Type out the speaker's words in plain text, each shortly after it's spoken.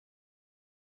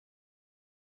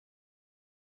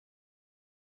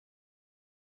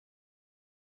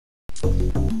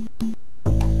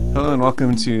Hello and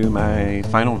welcome to my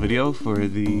final video for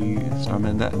the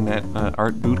Starmen.Net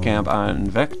art bootcamp on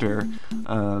vector.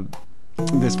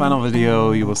 This final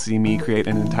video you will see me create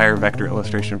an entire vector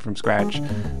illustration from scratch.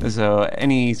 So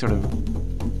any sort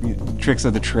of tricks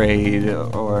of the trade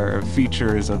or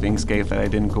features of Inkscape that I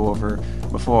didn't go over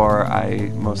before,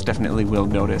 I most definitely will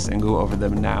notice and go over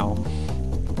them now.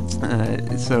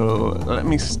 So let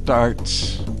me start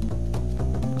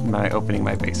by opening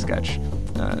my base sketch.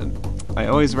 I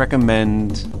always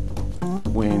recommend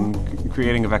when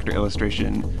creating a vector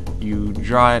illustration, you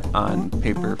draw it on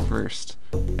paper first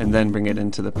and then bring it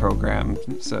into the program.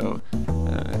 So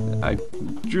I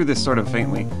drew this sort of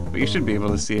faintly, but you should be able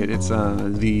to see it. It's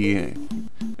the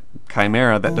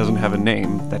chimera that doesn't have a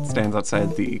name that stands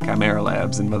outside the Chimera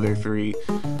Labs in Mother 3.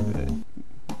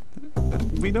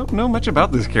 We don't know much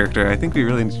about this character. I think we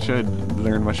really should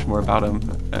learn much more about him.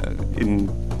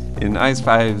 In Eyes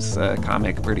 5's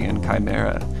comic, Birdie and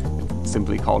Chimera, it's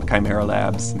simply called Chimera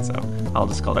Labs, and so I'll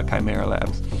just call it Chimera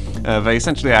Labs. But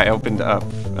essentially I opened up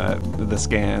the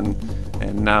scan,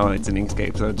 and now it's in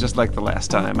Inkscape. So just like the last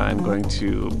time, I'm going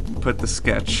to put the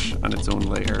sketch on its own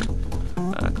layer,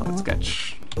 call it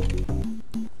Sketch.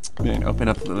 And open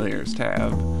up the Layers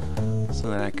tab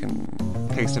so that I can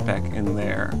paste it back in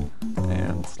there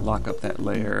and lock up that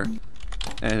layer,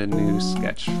 add a new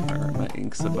sketch for my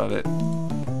inks above it.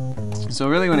 So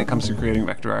really when it comes to creating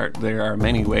vector art, there are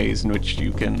many ways in which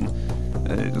you can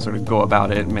sort of go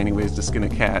about it, many ways to skin a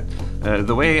cat.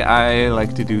 The way I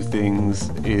like to do things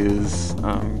is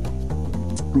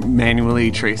manually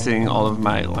tracing all of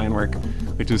my line work,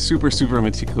 which is super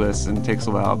meticulous and takes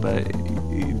a while, but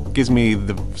it gives me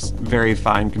the very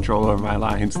fine control over my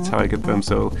lines. It's how I get them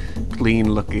so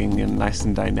clean looking and nice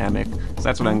and dynamic. So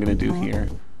that's what I'm going to do here.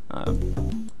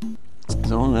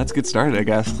 So let's get started, I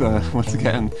guess. Once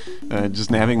again,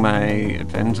 just nabbing my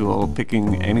pen tool,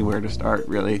 picking anywhere to start,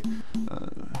 really.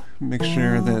 Make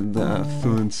sure that the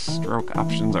fluent stroke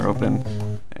options are open,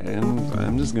 and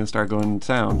I'm just going to start going to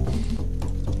town.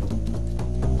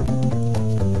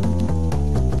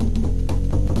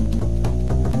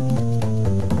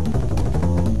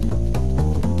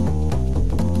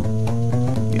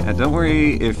 Yeah, don't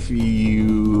worry if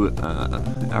you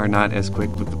are not as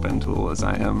quick with the pen tool as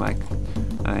I am.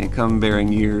 I come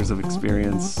bearing years of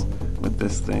experience with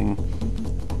this thing.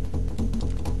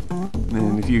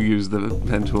 And if you use the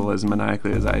pen tool as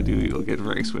maniacally as I do, you'll get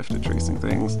very swift at tracing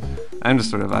things. I'm just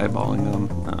sort of eyeballing them.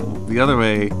 The other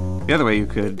way you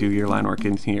could do your line work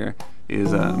in here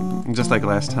is just like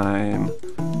last time.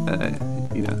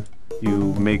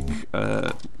 You make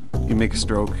a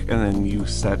stroke and then you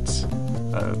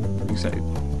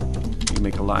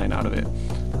make a line out of it.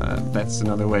 That's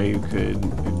another way you could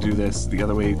do this. The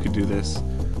other way you could do this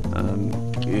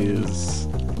is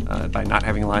by not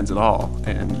having lines at all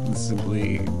and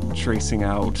simply tracing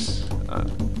out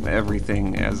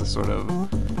everything as a sort of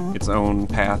its own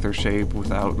path or shape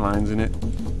without lines in it.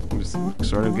 You just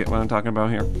sort of get what I'm talking about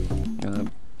here.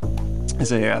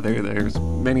 So yeah, there's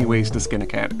many ways to skin a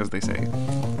cat, as they say.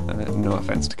 No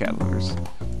offense to cat lovers.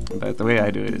 But the way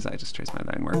I do it is I just trace my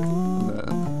line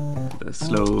work the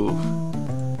slow,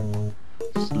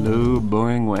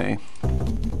 boring way.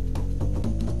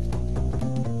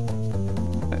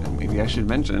 Maybe I should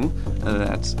mention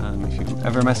that if you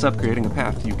ever mess up creating a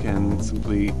path, you can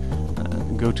simply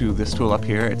go to this tool up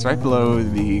here. It's right below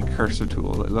the cursor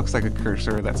tool. It looks like a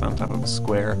cursor that's on top of a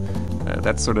square.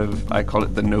 That's sort of, I call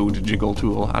it the node jiggle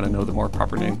tool. I don't know the more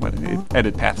proper name, but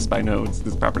edit paths by nodes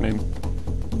is the proper name.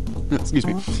 Excuse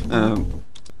me.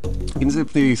 You can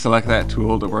simply select that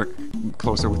tool to work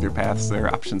closer with your paths. There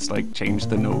are options like change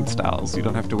the node styles. You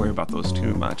don't have to worry about those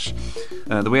too much.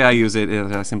 The way I use it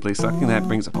is simply selecting that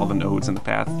brings up all the nodes in the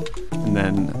path, and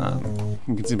then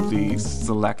you can simply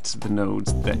select the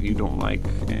nodes that you don't like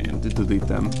and delete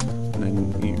them,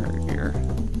 and then you're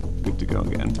good to go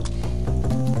again.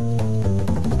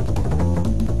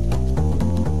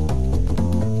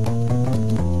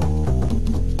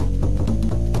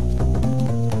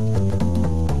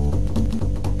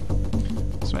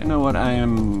 I know what I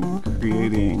am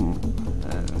creating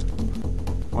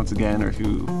once again, or if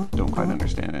you don't quite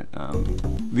understand it.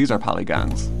 These are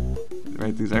polygons,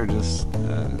 right? These are just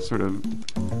sort of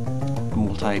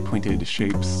multi-pointed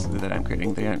shapes that I'm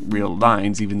creating. They aren't real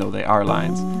lines, even though they are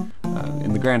lines.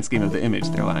 In the grand scheme of the image,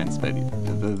 they're lines, but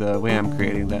the way I'm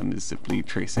creating them is simply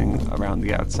tracing around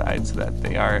the outside so that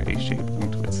they are a shape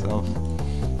unto itself.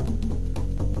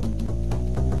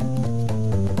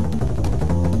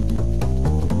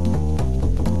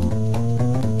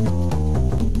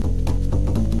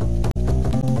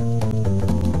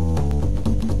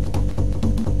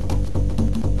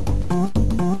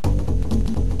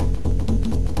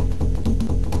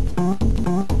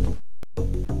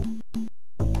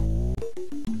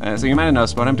 So you might have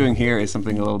noticed what I'm doing here is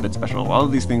something a little bit special. All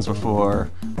of these things before,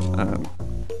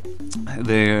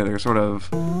 they're sort of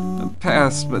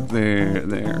paths, but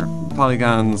they're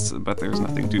polygons, but there's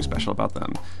nothing too special about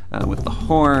them. With the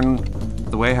horn,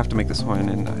 the way I have to make this horn,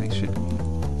 and I should,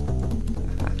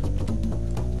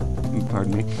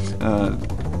 pardon me,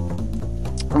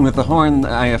 with the horn,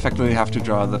 I effectively have to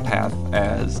draw the path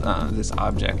as this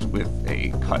object with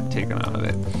a cut taken out of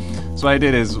it. So what I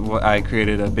did is I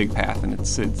created a big path, and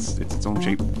it's its own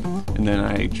shape, and then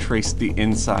I traced the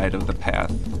inside of the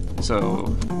path.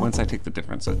 So once I take the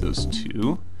difference of those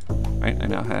two, right, I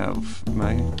now have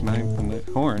my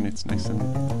horn. It's nice and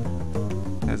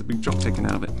has a big jolt taken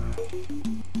out of it.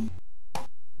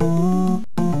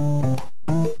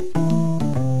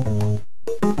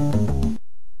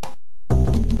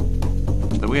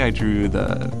 The way I drew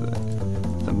the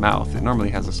mouth, it normally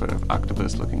has a sort of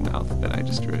octopus-looking mouth, but I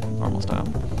just drew it normal style.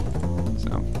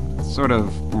 So it's sort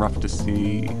of rough to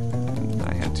see, and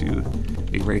I had to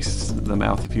erase the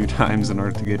mouth a few times in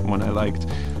order to get one I liked,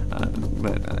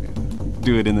 but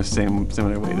do it in the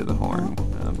similar way to the horn.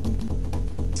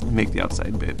 Make the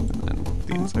outside bit and then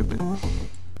the inside bit.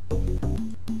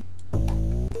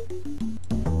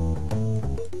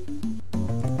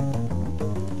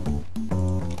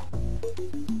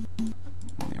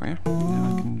 There we are. Now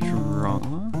I can draw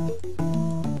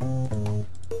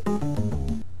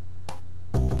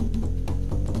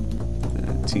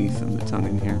the teeth and the tongue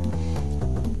in here.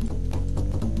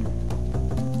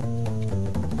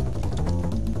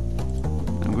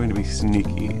 I'm going to be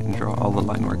sneaky and draw all the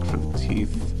line work for the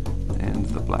teeth and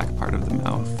the black part of the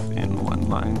mouth in one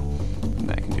line,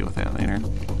 and I can deal with that later.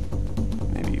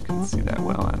 Maybe you can see that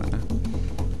well, I don't know.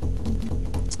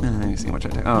 Let me see how much I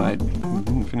take. Oh, I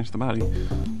didn't finish the body.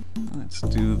 Let's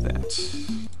do that.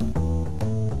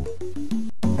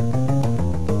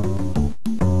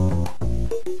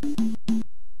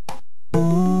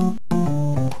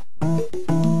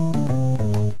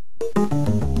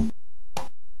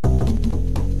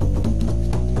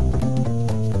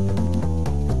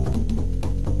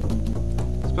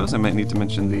 I might need to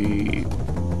mention the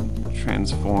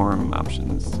transform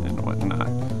options and whatnot.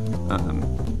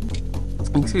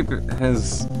 Inkscape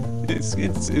has its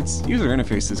user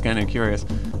interface is kind of curious.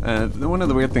 One of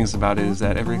the weird things about it is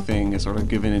that everything is sort of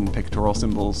given in pictorial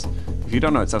symbols. If you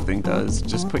don't know what something does,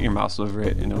 just put your mouse over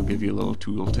it and it'll give you a little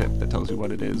tool tip that tells you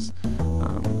what it is.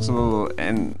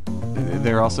 And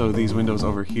there are also these windows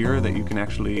over here that you can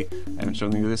actually, I haven't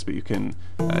shown you this, but you can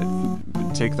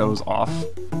take those off,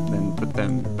 then put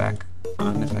them back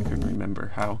on if I can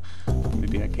remember how.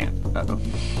 Maybe I can't. Uh-oh.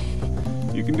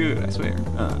 You can do it, I swear.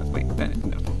 Wait,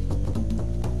 no.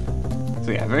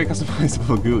 So yeah, very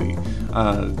customizable GUI.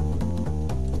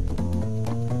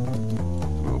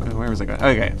 Where was I going?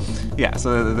 Okay, yeah,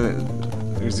 so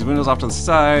there's these windows off to the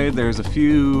side, there's a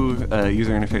few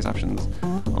user interface options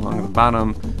along the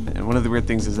bottom, and one of the weird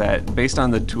things is that based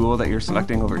on the tool that you're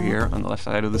selecting over here on the left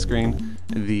side of the screen,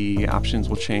 the options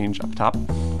will change up top.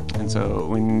 And so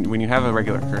when you have a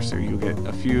regular cursor, you get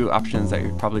a few options that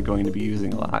you're probably going to be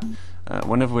using a lot.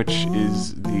 One of which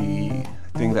is the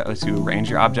thing that lets you arrange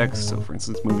your objects, so for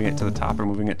instance moving it to the top or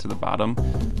moving it to the bottom,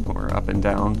 or up and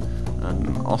down.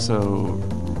 Also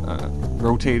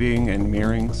rotating and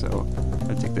mirroring, so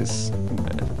I take this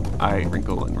eye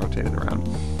wrinkle and rotate it around.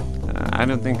 I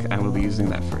don't think I will be using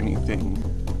that for anything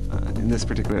in this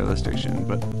particular illustration,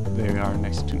 but they are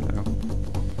nice to know.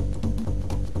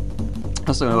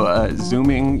 Also,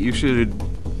 zooming, you should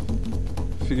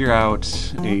figure out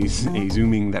a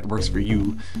zooming that works for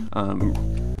you.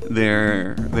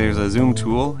 There's a zoom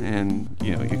tool, and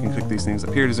you can click these things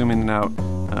up here to zoom in and out.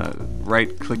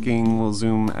 Right clicking will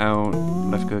zoom out,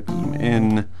 left click zoom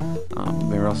in.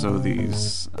 There are also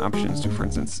these options to, for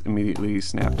instance, immediately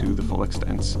snap to the full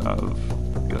extent of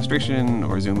the illustration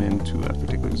or zoom in to a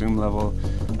particular zoom level.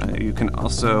 You can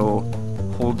also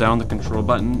hold down the control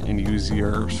button and use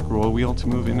your scroll wheel to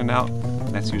move in and out.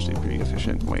 That's usually a pretty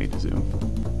efficient way to zoom.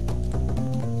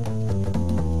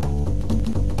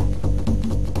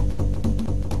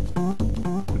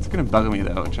 It's gonna bug me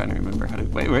though, trying to remember how to,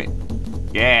 wait.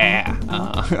 Yeah!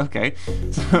 Okay.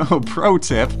 So, pro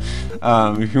tip,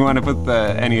 if you want to put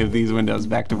any of these windows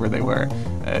back to where they were,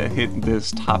 hit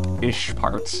this top-ish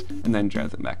part and then drag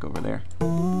them back over there.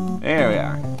 There we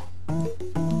are.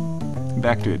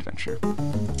 Back to adventure.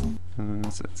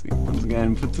 So let's see. Once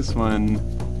again, put this one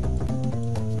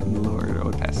in lower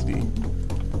opacity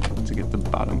to get the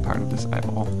bottom part of this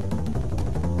eyeball.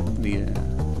 The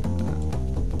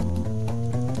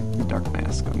dark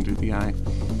mask under the eye.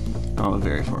 Oh,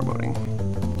 very foreboding.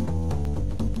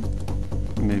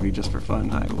 Maybe just for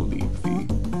fun, I will leave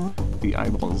the the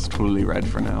eyeballs totally red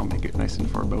for now, make it nice and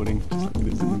foreboding, just like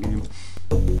it is in the game.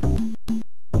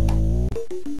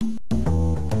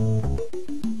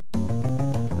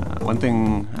 One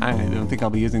thing, I don't think I'll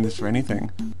be using this for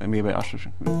anything. Maybe I'll show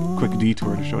a quick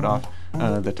detour to show it off.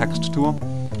 The text tool.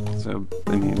 So,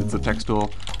 I mean, it's a text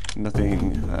tool,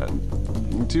 nothing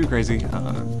too crazy.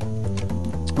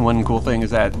 One cool thing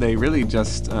is that they really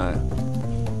just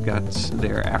got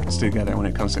their acts together when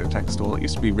it comes to the text tool. It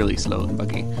used to be really slow and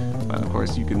buggy. Of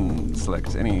course, you can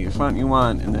select any font you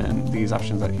want, and then these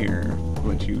options out here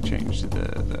let you change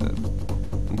the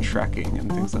tracking and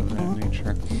things of that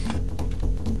nature.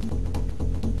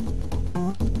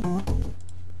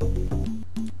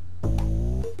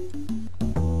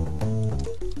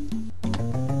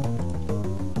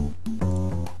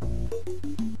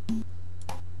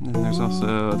 And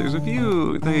there's a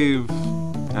few,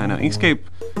 I know, Inkscape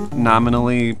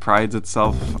nominally prides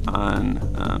itself on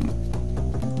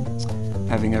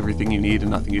having everything you need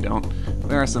and nothing you don't.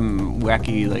 There are some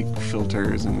wacky, like,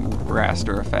 filters and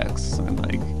raster effects and,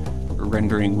 like,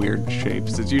 rendering weird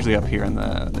shapes. It's usually up here in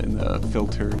the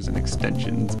filters and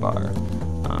extensions bar.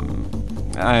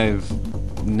 I've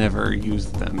never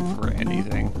used them for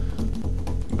anything,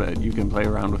 but you can play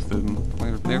around with them.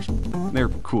 They're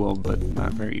cool, but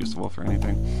not very useful for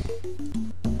anything.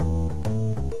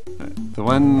 The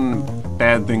one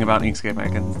bad thing about Inkscape I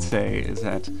can say is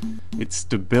that its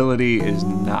stability is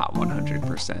not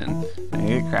 100%.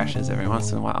 It crashes every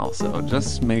once in a while, so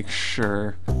just make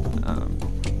sure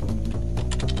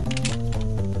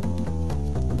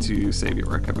to save your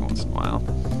work every once in a while.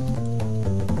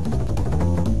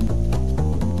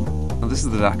 This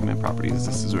is the document properties.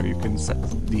 This is where you can set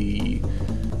the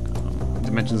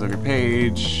dimensions of your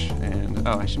page, and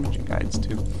oh, I should mention guides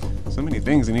too. So many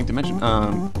things I need to mention.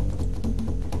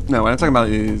 No, what I'm talking about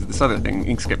is this other thing,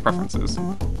 Inkscape preferences.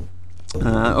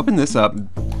 Open this up.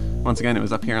 Once again, it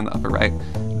was up here on the upper right.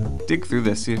 Dig through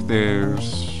this, see if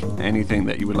there's anything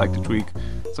that you would like to tweak.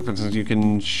 So, for instance, you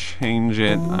can change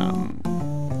it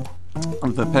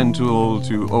with the pen tool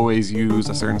to always use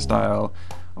a certain style,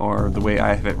 or the way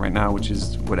I have it right now, which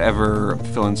is whatever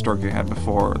fill-in stroke you had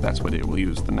before, that's what it will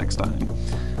use the next time.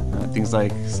 Things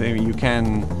like, say you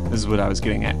can, this is what I was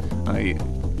getting at,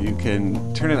 you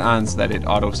can turn it on so that it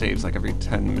auto-saves like every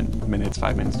 10 minutes,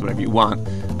 5 minutes, whatever you want.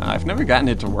 I've never gotten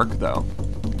it to work though,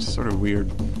 which is sort of weird.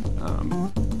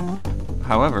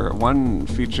 However, one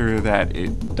feature that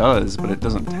it does, but it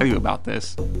doesn't tell you about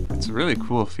this, it's a really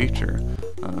cool feature.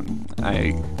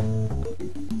 I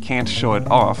can't show it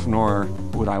off, nor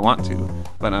would I want to,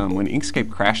 but when Inkscape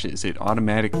crashes, it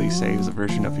automatically saves a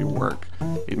version of your work.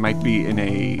 It might be in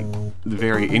a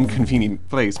very inconvenient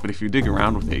place, but if you dig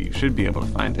around with it, you should be able to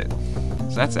find it.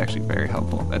 So that's actually very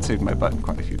helpful. That saved my butt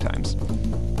quite a few times.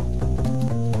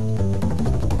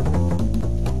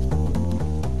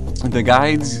 The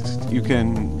guides, you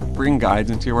can bring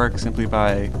guides into your work simply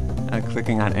by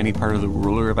clicking on any part of the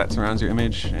ruler that surrounds your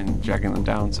image and dragging them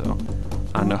down. So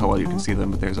I don't know how well you can see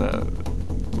them, but there's a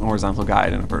horizontal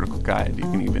guide and a vertical guide. You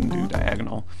can even do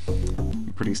diagonal.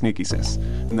 Pretty sneaky, sis.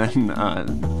 And then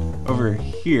over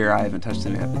here, I haven't touched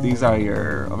any yet, but these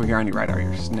are over here on your right are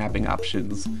your snapping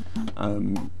options.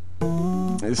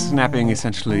 Snapping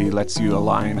essentially lets you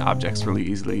align objects really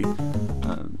easily.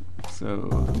 So,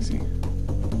 let me see.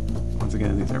 Once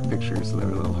again, these are pictures, so they're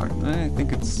a little hard. I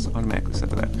think it's automatically set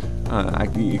to that. I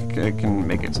can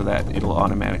make it so that it'll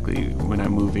automatically, when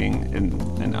I'm moving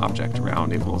an object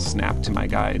around, it will snap to my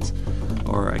guides.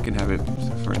 Or I can have it,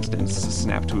 for instance,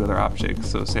 snap to other objects.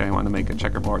 So say I want to make a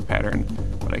checkerboard pattern,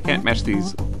 but I can't match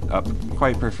these up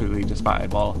quite perfectly just by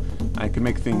eyeball. I can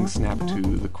make things snap to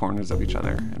the corners of each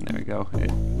other, and there we go.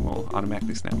 It will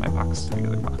automatically snap my box to the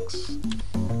other box.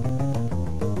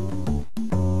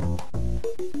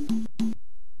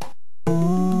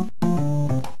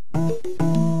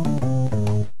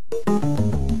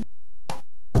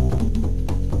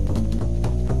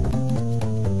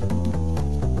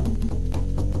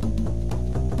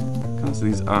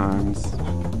 These arms.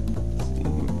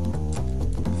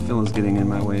 Fill is getting in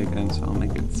my way again, so I'll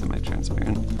make it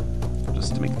semi-transparent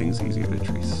just to make things easier to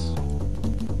trace.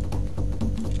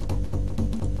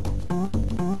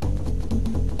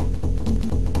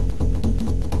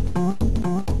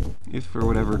 If for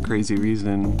whatever crazy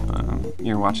reason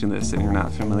you're watching this and you're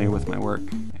not familiar with my work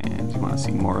and you want to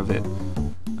see more of it,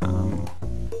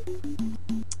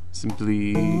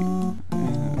 simply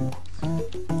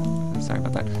sorry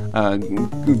about that.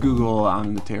 Google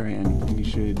Omnitarian, and you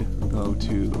should go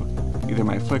to either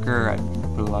my Flickr, I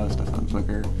put a lot of stuff on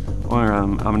Flickr, or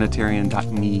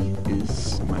Omnitarian.me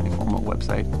is my formal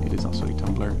website. It is also a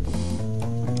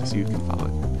Tumblr, so you can follow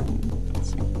it. And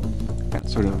let's see.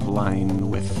 sort of line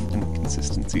width and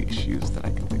consistency issues that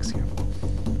I can fix here.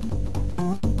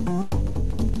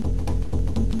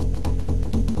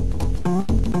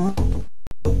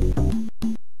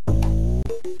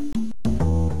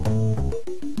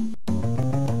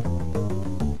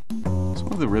 So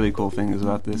one of the really cool things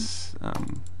about this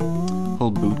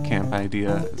whole bootcamp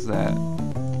idea is that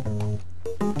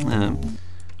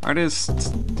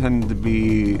artists tend to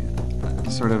be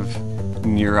sort of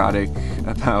neurotic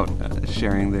about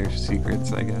sharing their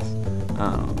secrets, I guess.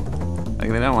 Like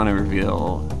they don't want to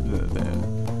reveal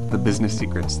the business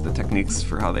secrets, the techniques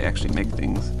for how they actually make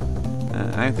things.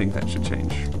 I think that should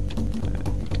change.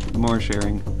 More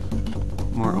sharing,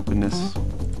 more openness,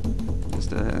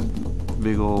 just a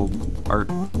big old art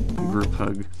group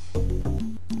hug.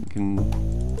 You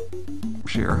can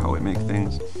share how we make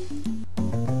things.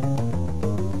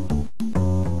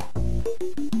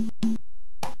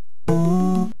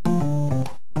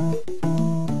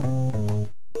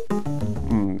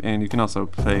 And you can also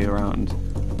play around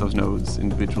those nodes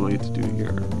individually to do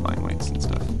your line weights and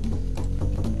stuff.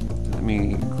 Let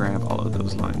me grab all of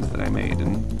those lines that I made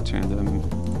and turn them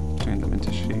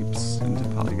into shapes, into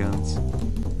polygons.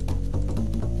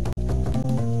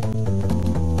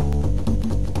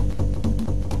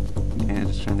 And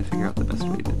just trying to figure out the best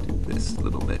way to do this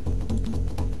little bit.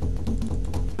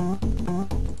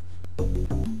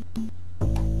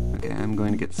 Okay, I'm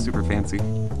going to get super fancy.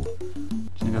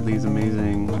 Check out these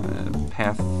amazing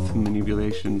path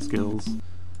manipulation skills.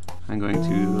 I'm going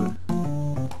to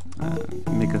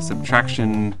make a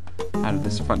subtraction out of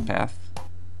this front path,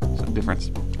 so difference.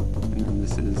 And then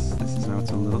this is now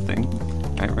its own little thing,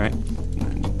 right? And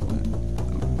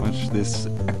then watch this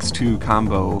x2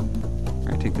 combo.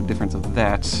 Right, take the difference of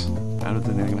that out of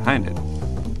the thing behind it.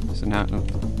 So now,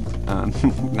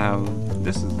 now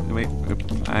this is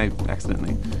I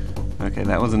accidentally. Okay,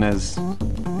 that wasn't as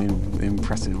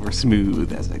impressive or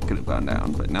smooth as it could have gone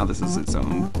down, but now this is its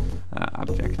own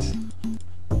object.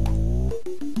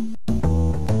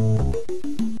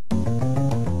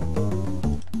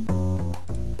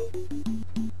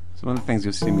 So one of the things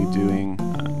you'll see me doing,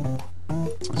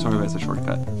 sort of as a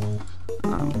shortcut,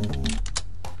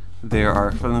 there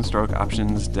are fill and stroke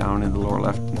options down in the lower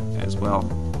left as well.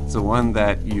 So one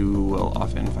that you will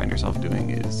often find yourself doing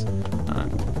is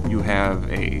you have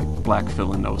a black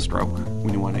fill and no stroke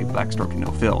when you want a black stroke and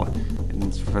no fill.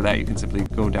 And for that you can simply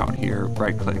go down here,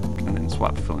 right click, and then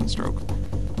swap fill and stroke.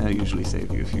 That'll usually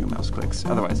save you a few mouse clicks.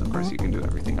 Otherwise, of course, you can do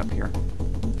everything up here.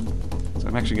 So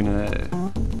I'm actually going to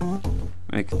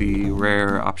make the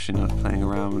rare option of playing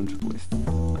around with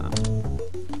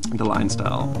the line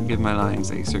style. Give my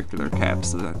lines a circular cap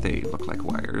so that they look like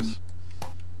wires.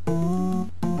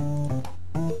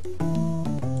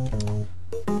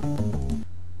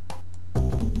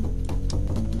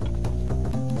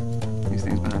 These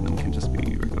things behind them can just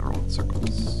be regular old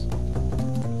circles.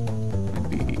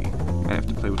 Might have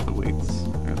to play with the weights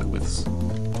or the widths.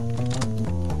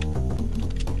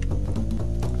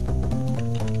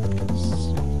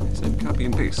 I said copy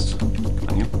and paste. Come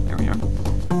on, you. There we are.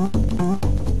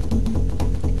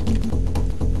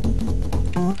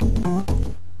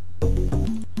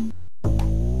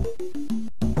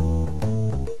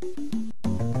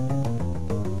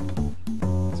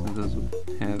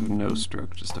 No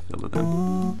stroke, just a fill of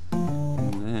them.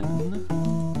 And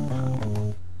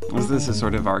then, as this is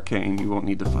sort of arcane, you won't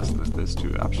need to fuss with this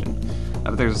two option.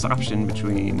 But there's this option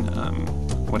between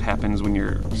what happens when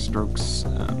your strokes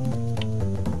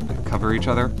cover each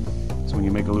other. So when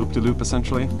you make a loop-de-loop,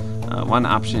 essentially. One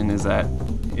option is that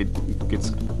it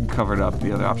gets covered up.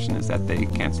 The other option is that they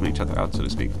cancel each other out, so to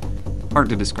speak. Hard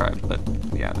to describe, but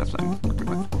yeah, that's what I'm working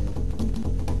with.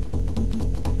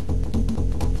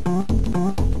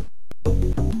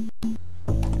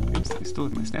 Still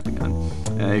with my snapping gun.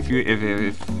 If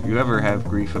you ever have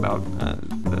grief about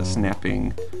the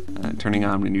snapping turning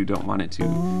on when you don't want it to,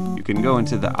 you can go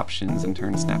into the options and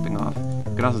turn snapping off.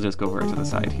 You can also just go over to the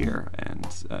side here and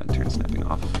turn snapping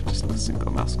off just with a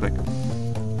single mouse click.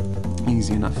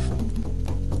 Easy enough.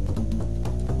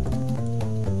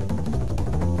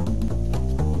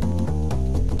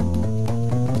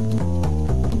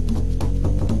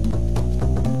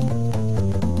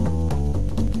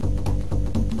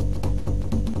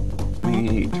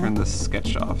 Turn the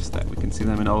sketch off so that we can see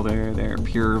them in all their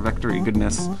pure vectory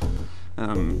goodness.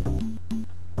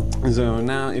 So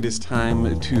now it is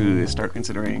time to start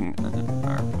considering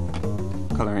our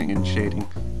coloring and shading.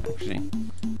 Actually,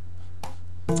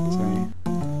 sorry,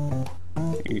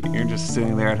 you're just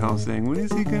sitting there at home saying, when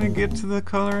is he going to get to the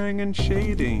coloring and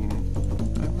shading?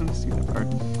 I want to see that part.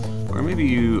 Or maybe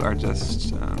you are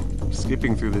just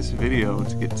skipping through this video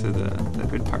to get to the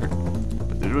good part.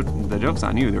 But the joke's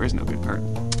on you, there is no good part.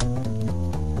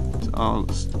 It's all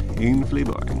just painfully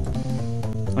boring.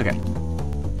 Okay.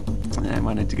 I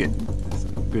wanted to get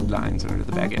some good lines under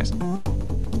the baguette.